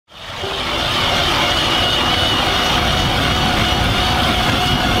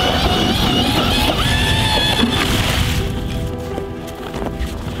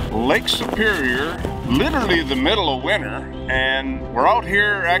Lake Superior, literally the middle of winter, and we're out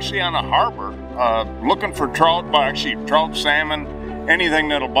here actually on a harbor looking for trout, well, actually trout, salmon, anything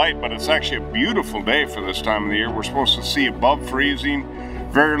that'll bite, but it's actually a beautiful day for this time of the year. We're supposed to see above freezing,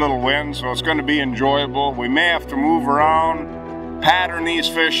 very little wind, so it's going to be enjoyable. We may have to move around, pattern these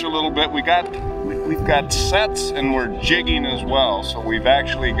fish a little bit. We've got sets and we're jigging as well. So we've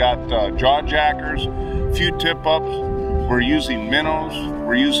actually got jaw jackers, a few tip ups. We're using minnows.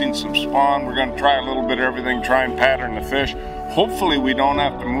 We're using some spawn. We're going to try a little bit of everything, try and pattern the fish. Hopefully we don't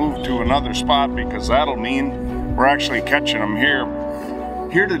have to move to another spot because that'll mean we're actually catching them here.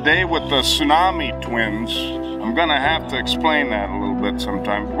 Here today with the Tsunami Twins. I'm going to have to explain that a little bit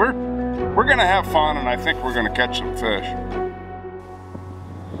sometime. We're going to have fun, and I think we're going to catch some fish.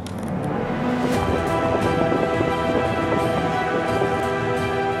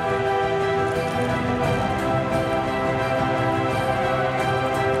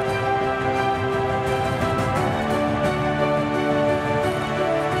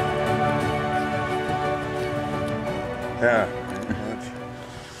 Yeah.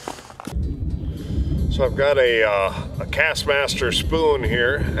 So I've got a Castmaster spoon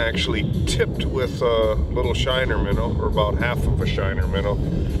here, actually tipped with a little shiner minnow, or about half of a shiner minnow.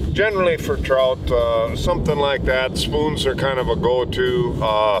 Generally for trout, something like that. Spoons are kind of a go-to.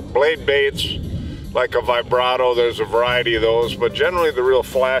 Blade baits, like a vibrato, there's a variety of those, but generally the real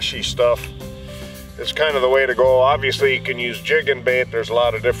flashy stuff is kind of the way to go. Obviously you can use jig and bait. There's a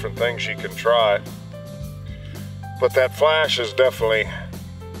lot of different things you can try. But that flash is definitely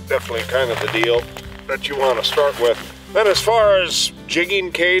kind of the deal that you want to start with. Then as far as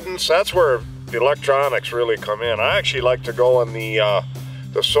jigging cadence, that's where the electronics really come in. I actually like to go in the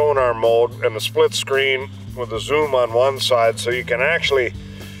sonar mode and the split screen with the zoom on one side, so you can actually,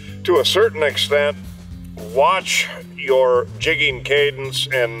 to a certain extent, watch your jigging cadence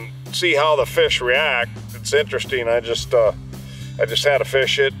and see how the fish react. It's interesting. I just had a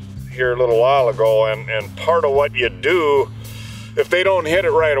fish hit here a little while ago, and part of what you do, if they don't hit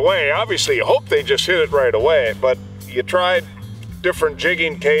it right away, obviously you hope they just hit it right away, but you try different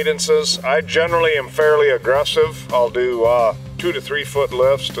jigging cadences. I generally am fairly aggressive. I'll do 2 to 3 foot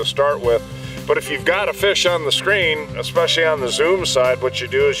lifts to start with, but if you've got a fish on the screen, especially on the zoom side, what you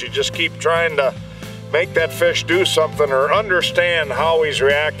do is you just keep trying to make that fish do something or understand how he's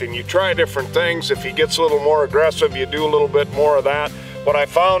reacting. You try different things. If he gets a little more aggressive, you do a little bit more of that. What I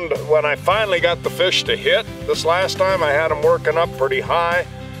found when I finally got the fish to hit this last time, I had him working up pretty high.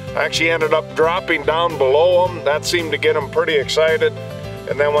 I actually ended up dropping down below him. That seemed to get him pretty excited.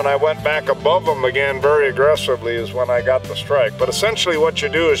 And then when I went back above him again very aggressively is when I got the strike. But essentially what you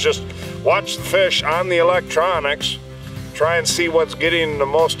do is just watch the fish on the electronics, try and see what's getting the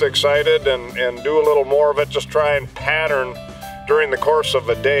most excited, and do a little more of it. Just try and pattern during the course of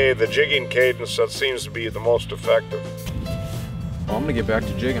a day the jigging cadence that seems to be the most effective. Well, I'm gonna get back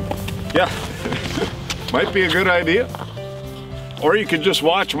to jigging. Yeah, might be a good idea. Or you could just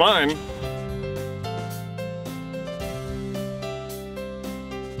watch mine.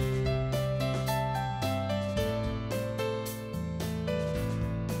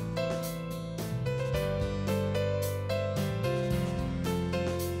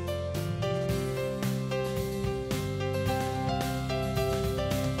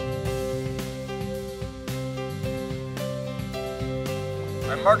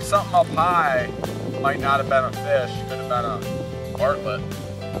 I marked something up high. Might not have been a fish, could have been a bartlett.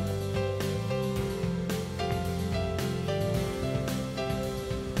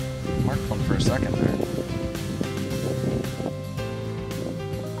 Marked one for a second there.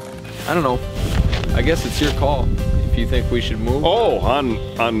 I don't know. I guess it's your call. If you think we should move. Oh,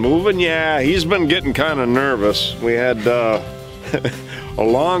 on moving? Yeah, he's been getting kind of nervous. We had a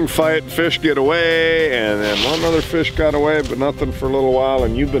long fight, fish get away, and then one other fish got away, but nothing for a little while,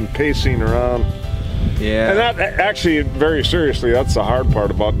 and you've been pacing around. Yeah. And that actually, very seriously, that's the hard part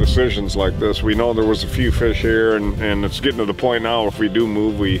about decisions like this. We know there was a few fish here, and it's getting to the point now, if we do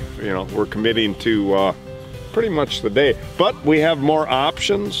move, we're committing to pretty much the day. But we have more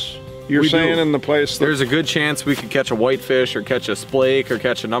options, you're saying, in the place. There's a good chance we could catch a whitefish or catch a splake or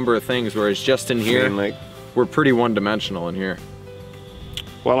catch a number of things, whereas just in here, we're pretty one-dimensional in here.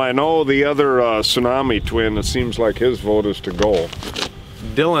 Well, I know the other Tsunami Twin, it seems like his vote is to go.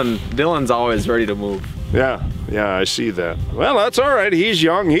 Dylan's always ready to move. Yeah, I see that. Well, that's all right. He's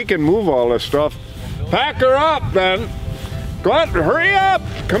young. He can move all this stuff. Pack her up, then. Go on, hurry up.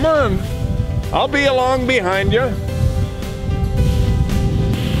 Come on. I'll be along behind you.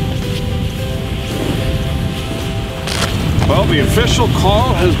 Well, the official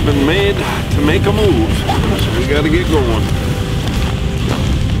call has been made to make a move. So we got to get going.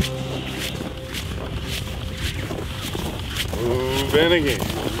 spin again.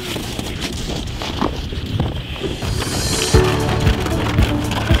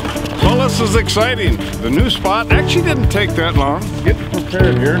 Well, this is exciting. The new spot actually didn't take that long. Getting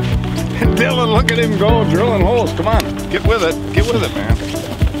prepared here. Dylan, look at him go, drilling holes. Come on, get with it. Get with it, man.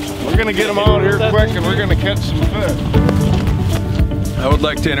 We're gonna get him out here quick and we're gonna catch some fish. I would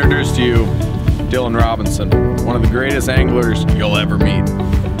like to introduce to you Dylan Robinson, one of the greatest anglers you'll ever meet.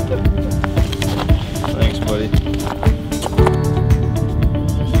 Thanks, buddy.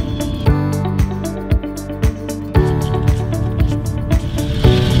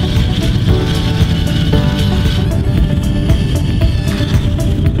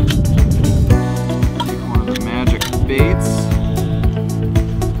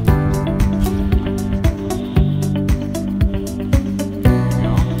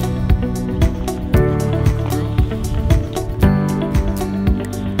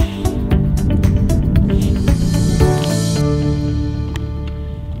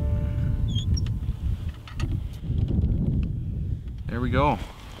 There we go.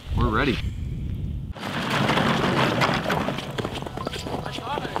 We're ready. I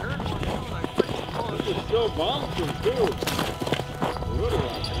thought I heard one too, and I freaking know it was still bouncing too.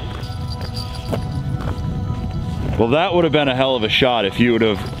 Well, that would have been a hell of a shot if you would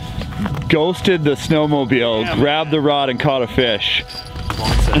have ghosted the snowmobile, yeah, grabbed the rod, and caught a fish.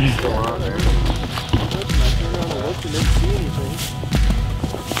 Still on there.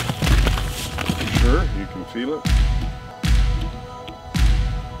 Sure, you can feel it.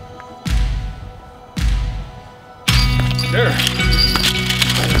 There. Oh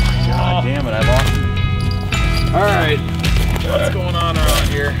my God, damn it, I lost it. All right, what's going on around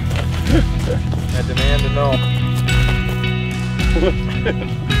here? I demand to know.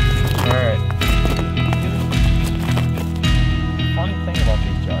 All right. Funny thing about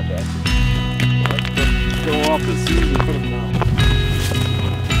these jaw jackets. Go off the seat and put them down.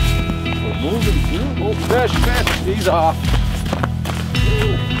 We're moving through. Oh, fish, fish, he's off.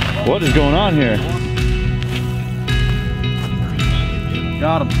 What is going on here?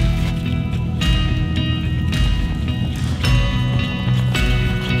 Got him.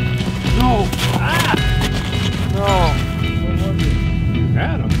 No. Ah. No. What was it? You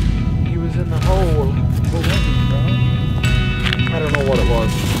had him. He was in the hole. What was it, Trout? I don't know what it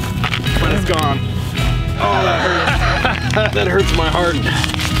was, but it's gone. Oh, that hurts. That hurts my heart.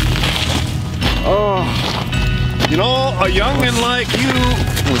 Oh. You know, a youngin' like you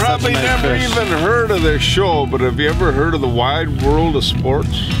probably nice never fish. even heard of their show, but have you ever heard of the Wide World of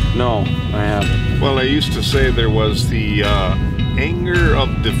Sports? No, I haven't. Well, I used to say there was the anger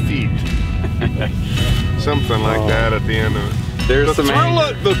of defeat. Something like that at the end of it. There's some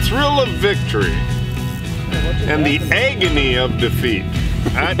anger. The thrill of victory and the agony of defeat.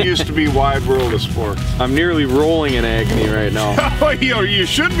 That used to be Wide World of Sports. I'm nearly rolling in agony right now. Oh, you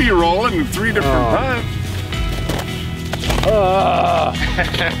should be rolling in 3 different times.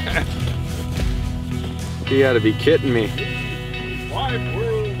 You gotta be kidding me. Wide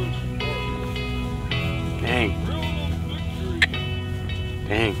World of Sports. Dang. Thrill of victory.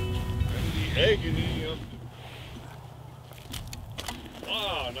 Dang. And the agony of defeat.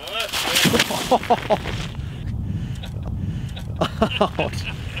 Wow, now that's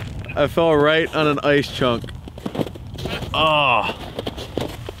I fell right on an ice chunk. Oh.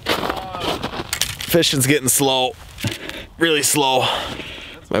 Fishing's getting slow. Really slow.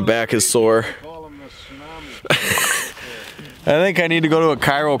 My back is sore. call them the Tsunami Twins. I think I need to go to a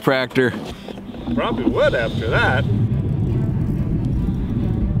chiropractor. Probably would after that.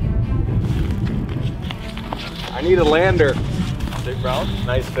 I need a lander. Big brown?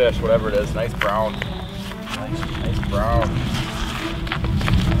 Nice fish, whatever it is. Nice brown. Nice brown.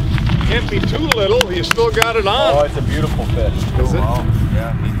 Can't be too little, you still got it on. Oh, it's a beautiful fish. Is it? Wow.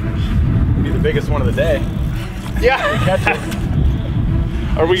 Yeah, neat fish. Be the biggest one of the day. Yeah. Catch it.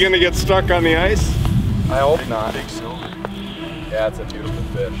 Are we gonna get stuck on the ice? I hope not. Big silver. Yeah, it's a beautiful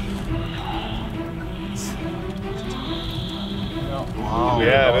fish. Wow.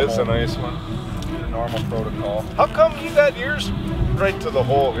 Yeah, it is a nice one. Normal protocol. How come you got yours right to the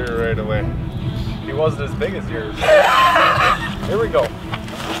hole here right away? He wasn't as big as yours. Here we go.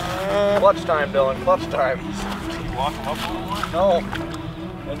 Clutch time, Dylan. Clutch time. Can you walk him up a little more? No.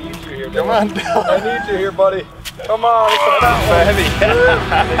 I need you here, Dylan. Come on, Dylan. I need you here, buddy. Come on. It's a fat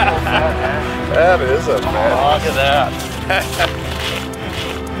one. That is a man. Look at that.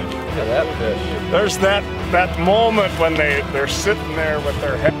 Look at that fish. There's that moment when they're sitting there with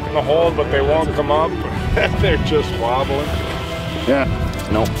their head in the hole, but they won't come up. They're just wobbling. Yeah.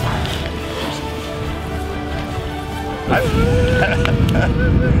 Nope.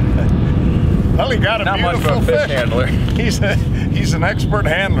 Well, he got a Not much beautiful of a fish handler. He's he's an expert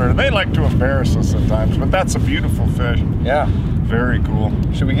handler. They like to embarrass us at times, but that's a beautiful fish. Yeah. Very cool.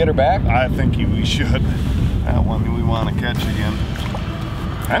 Should we get her back? I think we should. That one we want to catch again.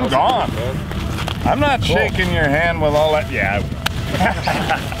 And gone. I'm not shaking your hand with all that. Yeah.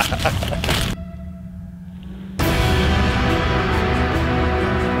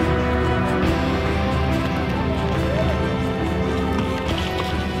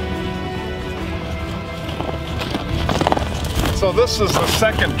 So this is the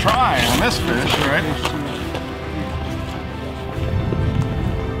second try on this fish, right?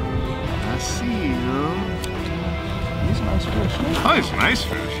 I see you. He's a nice fish. Oh, he's a nice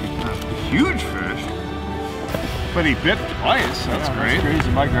fish. He's not a huge fish. But he bit twice. That's great. That's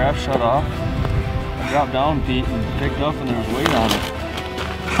crazy. My graph shut off. I dropped down, Pete, and picked up, and there was weight on it.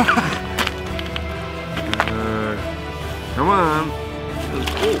 Come on.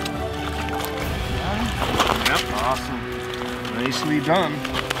 Yep. Awesome. Nicely done.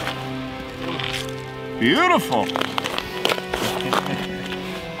 Beautiful.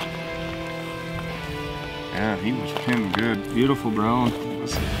 Yeah, he was pinned good. Beautiful brown.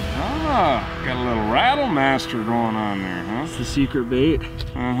 Ah, got a little rattle master going on there, huh? It's the secret bait.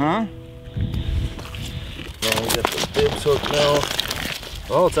 Uh-huh. Well, we got the bibs hooked now.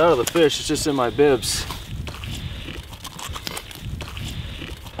 Oh, it's out of the fish. It's just in my bibs.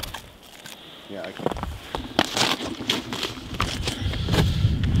 Yeah, I can.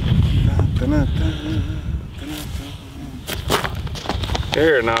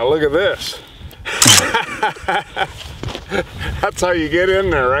 Here, now look at this. That's how you get in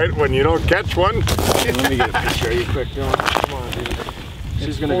there, right? When you don't catch one. Let me get a picture of you quick, Dylan. Come on, dude.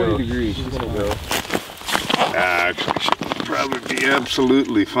 She's gonna go. 40 degrees. She's gonna go. Actually, she'll probably be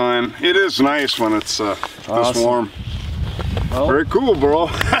absolutely fine. It is nice when it's this warm. Well, very cool, bro.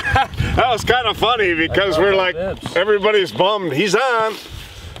 That was kind of funny because we're like, everybody's bummed he's on.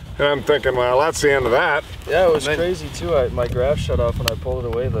 And I'm thinking, well, that's the end of that. Yeah, it was crazy too. My graph shut off when I pulled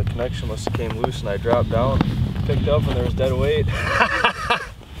it away. The connection must have came loose and I dropped down, picked up, and there was dead weight.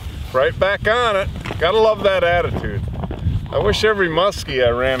 Right back on it. Gotta love that attitude. I wish every muskie I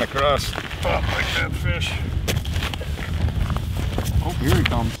ran across felt like that fish. Oh, here he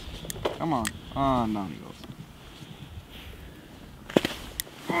comes. Come on. Down he goes.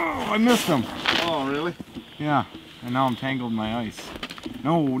 Oh, I missed him. Oh, really? Yeah, and now I'm tangled in my ice.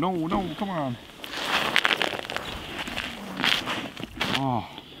 No, come on. Oh,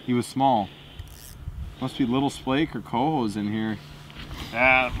 he was small. Must be little splake or cohos in here.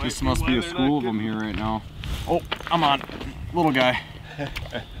 Yeah, This must be a school of them here right now. Oh, I'm on. Little guy.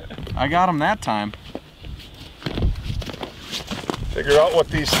 I got him that time. Figure out what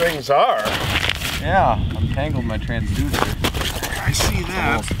these things are. Yeah, I'm tangled in my transducer. I see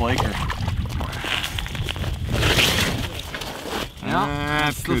that. A little splaker. Yeah,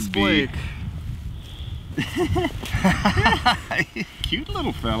 that could be. Cute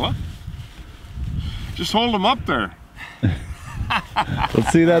little fella. Just hold him up there.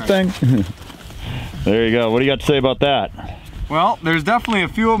 Let's see that thing. There you go. What do you got to say about that? Well, there's definitely a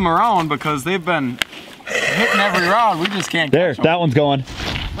few of them around because they've been hitting every rod. We just can't catch them. That one's going.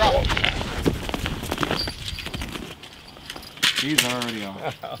 He's already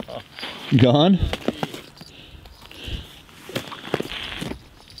on. Gone?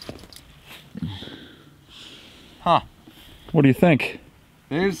 Huh. What do you think?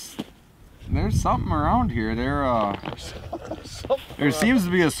 There's something around here. There seems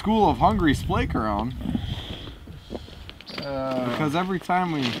to be a school of hungry splake around. Because every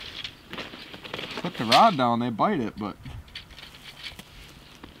time we put the rod down, they bite it, but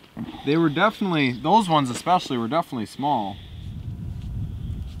they were definitely, those ones especially, were definitely small.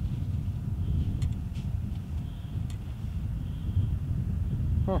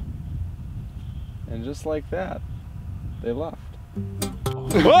 Huh. And just like that, they left.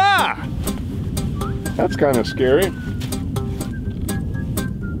 Ah! That's kind of scary.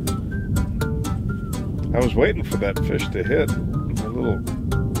 I was waiting for that fish to hit. A little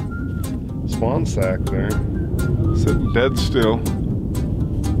spawn sack there. Sitting dead still.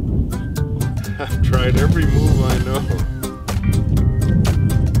 I've tried every move I know.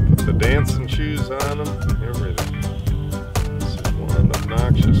 Put the dancing shoes on them, everything. This is one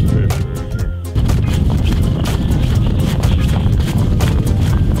obnoxious fish right here.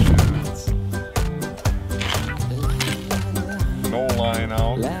 No line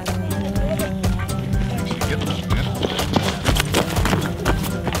out.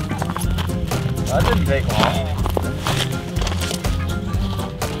 That didn't take long.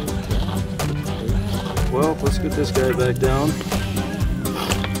 Well, let's get this guy back down.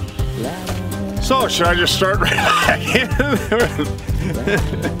 So, should I just start right back in?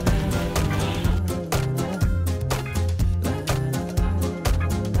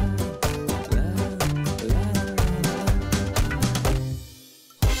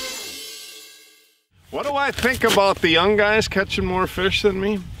 What do I think about the young guys catching more fish than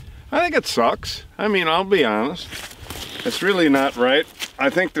me? I think it sucks. I mean, I'll be honest. It's really not right. I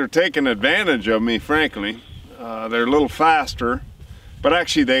think they're taking advantage of me, frankly. They're a little faster, but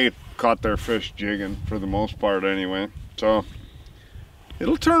actually they caught their fish jigging for the most part anyway. So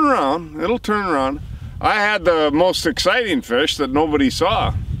it'll turn around, it'll turn around. I had the most exciting fish that nobody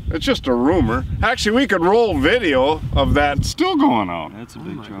saw. It's just a rumor. Actually, we could roll video of that still going out. That's a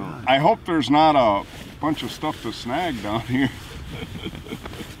big trout. I hope there's not a bunch of stuff to snag down here.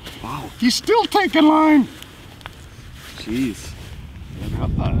 Wow. He's still taking line. Jeez.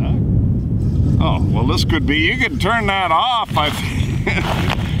 What the heck? Oh, well, this could be, you can turn that off.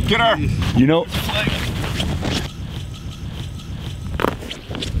 Get our... You know...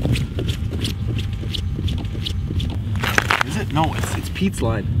 Is it? No, it's Pete's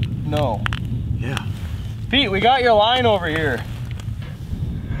line. No. Yeah. Pete, we got your line over here.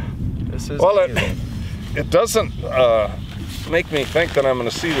 This is Well, it doesn't make me think that I'm going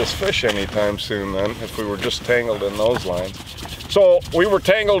to see this fish anytime soon then, if we were just tangled in those lines. So, we were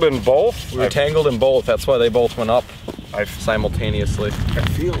tangled in both? We were tangled in both. That's why they both went up I simultaneously.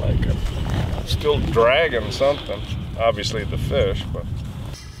 feel like I'm still dragging something. Obviously the fish, but...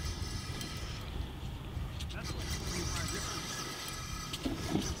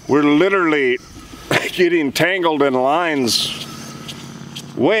 We're literally getting tangled in lines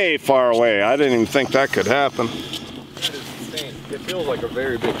way far away. I didn't even think that could happen. That is insane. It feels like a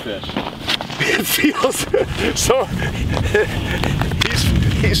very big fish. It feels so.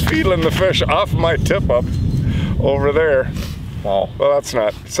 He's feeling the fish off my tip up over there. Wow. Well, that's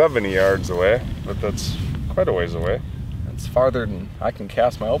not 70 yards away, but that's quite a ways away. It's farther than I can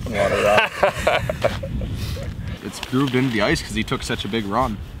cast my open water out. It's grooved into the ice because he took such a big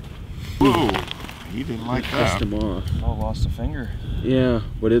run. Whoa, he didn't like that. Him off. Oh, lost a finger. Yeah,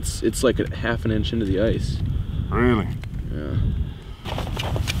 but it's like a half an inch into the ice. Really? Yeah.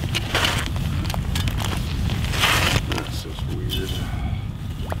 That's just weird.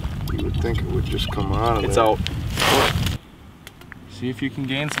 You would think it would just come out of It's there. out. See if you can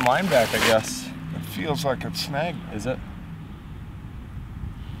gain some line back, I guess. It feels like it's snagged. Is it?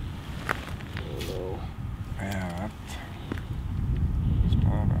 Yeah, that's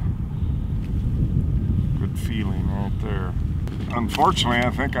not a good feeling right there. Unfortunately,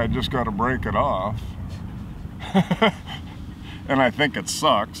 I think I just got to break it off. And I think it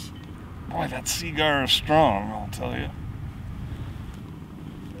sucks. Boy, that seagar is strong, I'll tell you.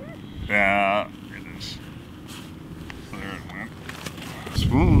 Yeah, it is. There it went.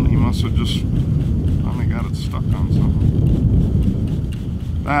 Spoon, he must have just finally got it stuck on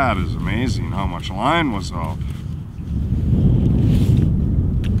something. That is amazing how much line was out.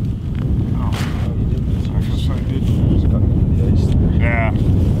 Oh, I guess I did. Yeah.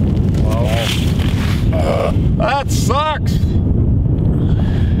 Wow. That sucks. I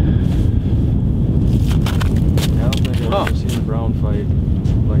don't think I've ever seen a brown fight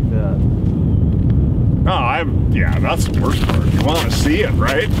like that. No, yeah, that's the worst part. You want to see it,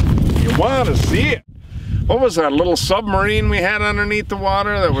 right? You want to see it. What was that little submarine we had underneath the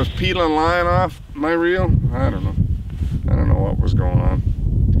water that was peeling line off my reel? I don't know. I don't know what was going on.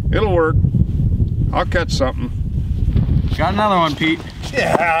 It'll work. I'll catch something. Got another one, Pete.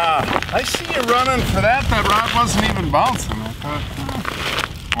 Yeah, I see you running for that. That rod wasn't even bouncing. I thought,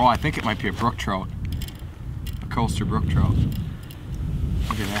 Oh, I think it might be a brook trout. A coaster brook trout.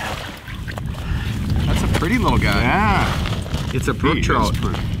 Look at that. That's a pretty little guy. yeah. It's a brook He is trout.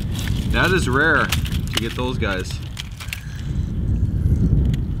 pretty. That is rare to get those guys.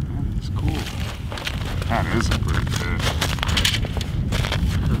 That is cool. That is a pretty fish.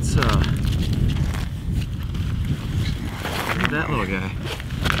 That's look at that little guy.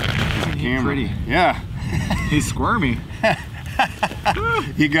 Isn't he Camera. pretty? Yeah. He's squirmy.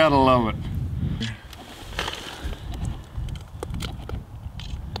 You gotta love it.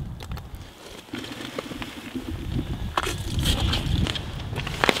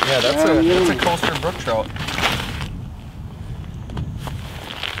 Yeah, that's a coaster brook trout.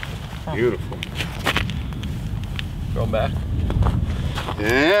 Beautiful. Going back.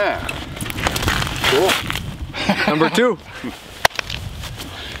 Yeah. Cool. Number 2.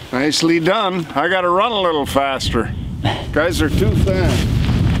 Nicely done. I gotta run a little faster. Guys are too fast.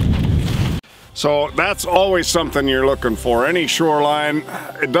 So that's always something you're looking for. Any shoreline,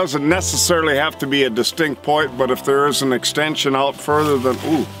 it doesn't necessarily have to be a distinct point, but if there is an extension out further than,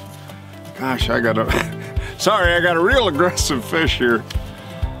 ooh, Gosh, sorry, I got a real aggressive fish here.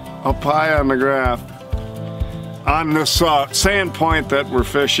 Up high on the graph. On this sand point that we're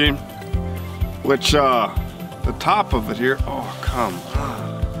fishing, which the top of it here, oh come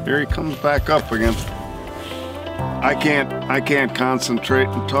on. Here he comes back up again. I can't concentrate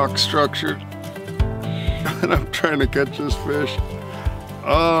and talk structure. And I'm trying to catch this fish.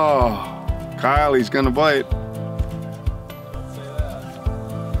 Oh, Kyle, he's gonna bite.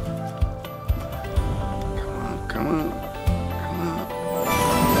 Come on.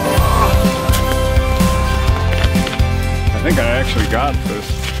 I think I actually got this.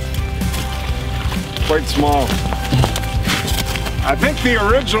 Quite small. I think the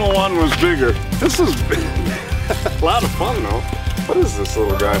original one was bigger. This is a lot of fun though. What is this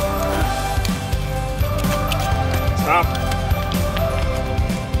little guy? Stop.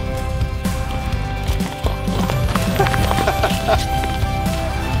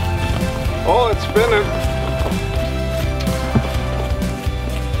 Oh, it's spinning.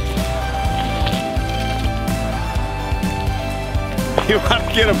 You want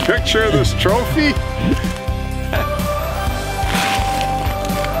to get a picture of this trophy?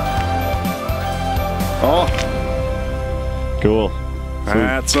 Oh. Cool.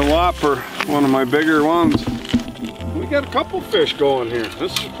 That's a whopper. One of my bigger ones. We got a couple fish going here.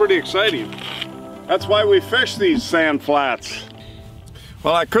 This is pretty exciting. That's why we fish these sand flats.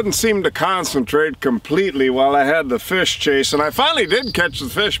 Well, I couldn't seem to concentrate completely while I had the fish chase, and I finally did catch the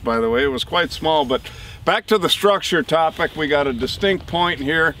fish, by the way. It was quite small, but back to the structure topic, we got a distinct point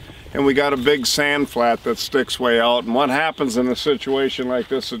here, and we got a big sand flat that sticks way out. And what happens in a situation like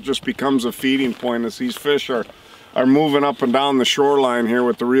this, it just becomes a feeding point as these fish are moving up and down the shoreline here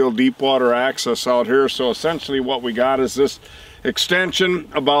with the real deep water access out here. So essentially what we got is this extension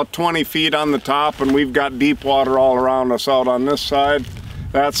about 20 feet on the top, and we've got deep water all around us out on this side,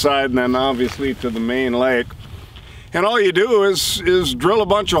 that side, and then obviously to the main lake. And all you do is drill a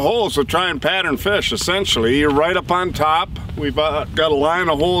bunch of holes to try and pattern fish. Essentially, you're right up on top. We've got a line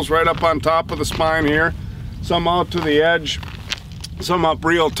of holes right up on top of the spine here, some out to the edge, some up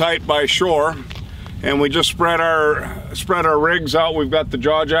real tight by shore. And we just spread our rigs out. We've got the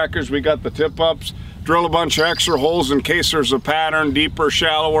jaw jackers, we got the tip ups, drill a bunch of extra holes in case there's a pattern, deeper,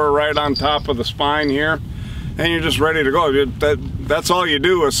 shallower, right on top of the spine here. And you're just ready to go. That's all you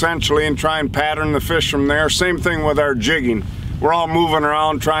do essentially, and try and pattern the fish from there. Same thing with our jigging. We're all moving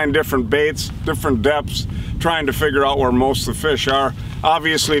around, trying different baits, different depths, trying to figure out where most of the fish are.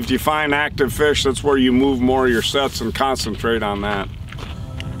 Obviously, if you find active fish, that's where you move more of your sets and concentrate on that.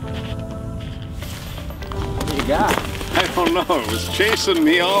 What do you got? I don't know, it was chasing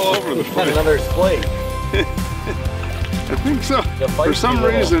me all over the place. Another splake. I think so. For some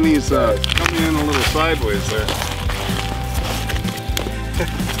reason, he's coming in a little sideways there.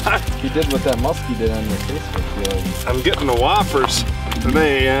 You did what that muskie did on your Facebook feed. I'm getting the whoppers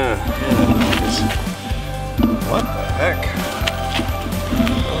today, yeah. What the heck?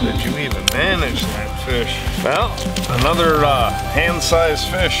 How did you even manage that fish? Well, another hand-sized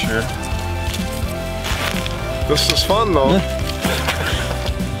fish here. This is fun though.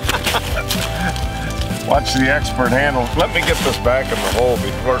 Watch the expert handle. Let me get this back in the hole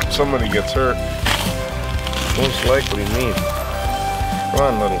before somebody gets hurt. Most likely me. Come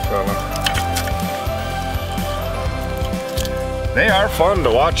on, little fella. They are fun to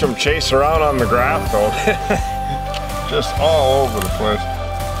watch them chase around on the graph though. Just all over the place.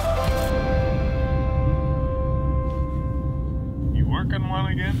 You working one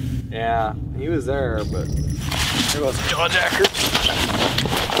again? Yeah, he was there, but there goes the jaw jacker.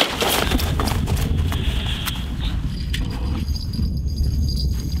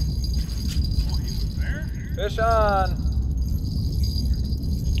 Fish on!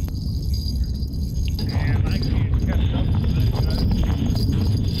 Man, I can't catch up to that guy.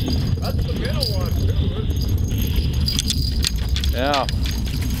 That's the middle one too, isn't it? Yeah.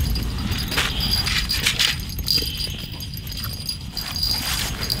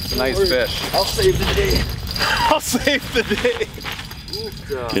 It's a nice fish. I'll save the day. I'll save the day.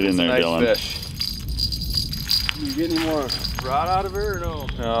 Get in there, nice Dylan. Fish. You get any more rod out of her or no?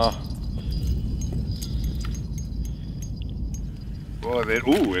 No. Boy,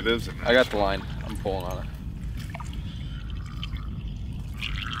 ooh, it is. I got the line. I'm pulling on it.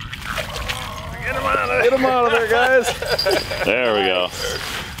 Get him out of there. Get him out of there, guys. There we go.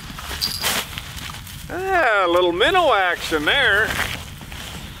 Ah, a little minnow action there.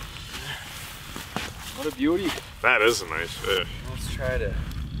 What a beauty. That is a nice fish. Let's try to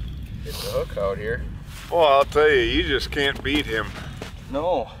get the hook out here. Well, I'll tell you, you just can't beat him.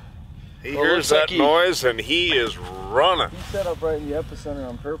 No. He hears that noise and he is running. He set up right in the epicenter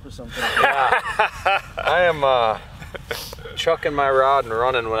on purpose, I'm thinking. Yeah. I am chucking my rod and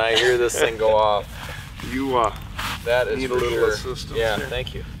running when I hear this thing go off. You that is need for a little sure. assistance. Yeah, here.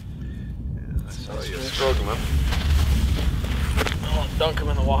 thank you. Yeah, I saw you struggling. I'll dunk him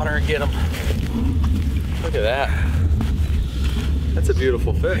in the water and get him. Look at that. That's a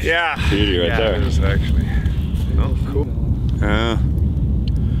beautiful fish. Yeah. Beauty right there. It is actually. Oh, cool.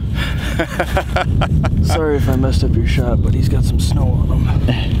 Sorry if I messed up your shot, but he's got some snow on him.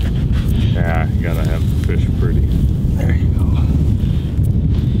 Yeah, you gotta have the fish pretty. There you go.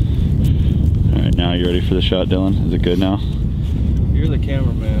 All right, now you ready for the shot, Dylan? Is it good now? You're the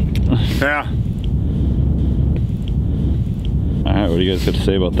cameraman. Yeah. All right, what do you guys got to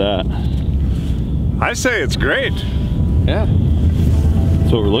say about that? I say it's great. Yeah.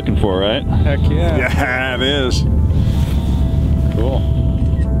 That's what we're looking for, right? Heck yeah. Yeah, it is. Cool.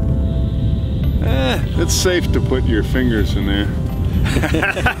 It's safe to put your fingers in there.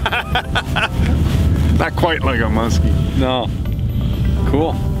 Not quite like a muskie. No.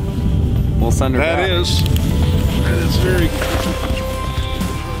 Cool. We'll send her back. That is very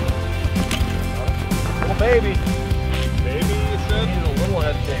Little baby. baby, you said? He's a little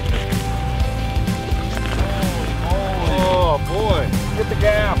head taker. Oh boy. Get the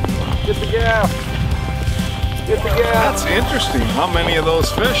gaff. Get the gaff. Get the gaff. That's interesting how many of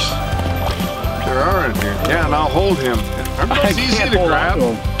those fish there are in here. Yeah, and I'll hold him. Aren't those easy to grab?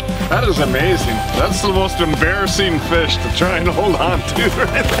 That is amazing. That's the most embarrassing fish to try and hold on to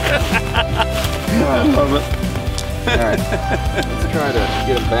right there. I love it. Alright, let's try to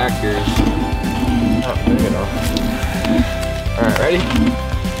get him back here. Oh, there you go. Alright, ready?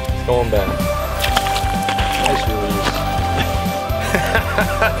 It's going back. Nice release.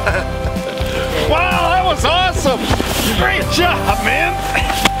 Wow, that was awesome! Great job, man!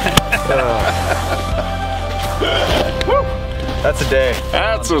 That's a day.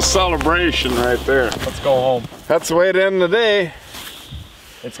 That's a celebration right there. Let's go home. That's the way to end the day.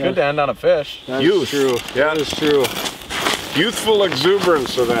 It's good to end on a fish. That's true. Yeah, that's true. Youthful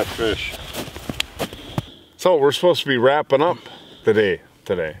exuberance of that fish. So we're supposed to be wrapping up the day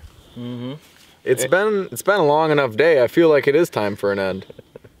today. Mm-hmm. It's been a long enough day. I feel like it is time for an end.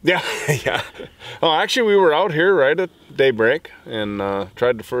 Yeah, yeah. Oh, actually, we were out here right at daybreak and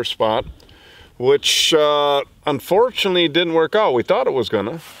tried the first spot, which unfortunately didn't work out. We thought it was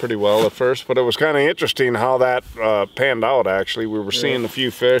gonna pretty well at first, but it was kind of interesting how that panned out. Actually, we were seeing a few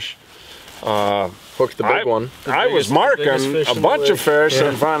fish. Hooked the big one. I was marking a bunch of fish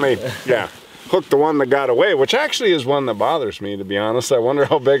and finally, hooked the one that got away, which actually is one that bothers me, to be honest. I wonder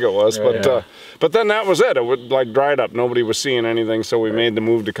how big it was, but then that was it. It would like dried up. Nobody was seeing anything, so we made the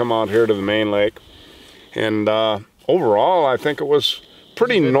move to come out here to the main lake. And overall, I think it was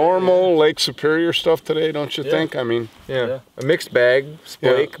pretty normal Lake Superior stuff today, don't you think? I mean, a mixed bag,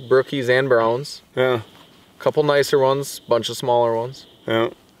 splake, brookies and browns. Yeah. Couple nicer ones, bunch of smaller ones. Yeah.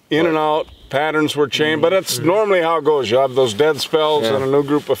 In and out, patterns were changed, but it's normally how it goes. You have those dead spells and a new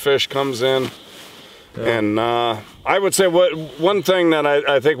group of fish comes in. And I would say one thing that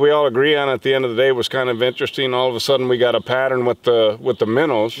I think we all agree on at the end of the day was kind of interesting. All of a sudden we got a pattern with the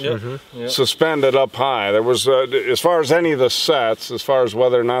minnows suspended up high. There was, as far as any of the sets, as far as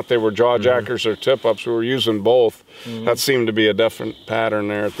whether or not they were jaw jackers or tip-ups, we were using both. That seemed to be a different pattern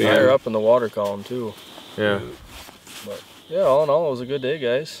there at the end. They're up in the water column too. Yeah. But yeah, all in all, it was a good day,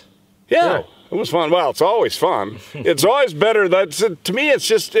 guys. Yeah, it was fun. Well, it's always fun. It's always better. To me, it's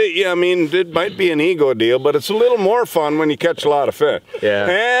just, I mean, it might be an ego deal, but it's a little more fun when you catch a lot of fish. Yeah.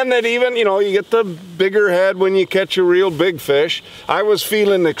 And that even, you know, you get the bigger head when you catch a real big fish. I was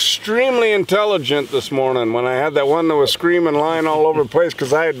feeling extremely intelligent this morning when I had that one that was screaming, lying all over the place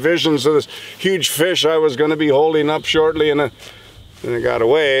because I had visions of this huge fish I was going to be holding up shortly, and then it got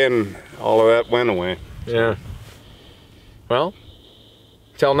away, and all of that went away. Yeah. Well,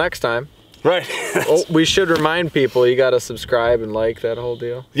 till next time. Right. Oh, we should remind people, you gotta subscribe and like that whole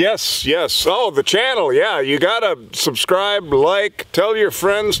deal. Yes, yes. Oh, the channel, yeah. You gotta subscribe, like, tell your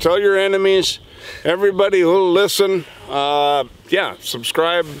friends, tell your enemies, everybody who'll listen. Yeah,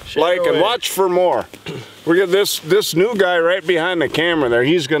 subscribe, like, and watch for more. We got this new guy right behind the camera there.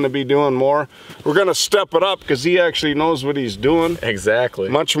 He's gonna be doing more. We're gonna step it up because he actually knows what he's doing. Exactly.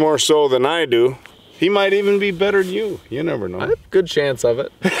 Much more so than I do. He might even be better than you. You never know. I have a good chance of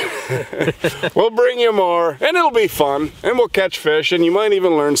it. We'll bring you more, and it'll be fun, and we'll catch fish, and you might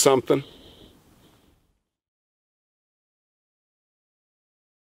even learn something.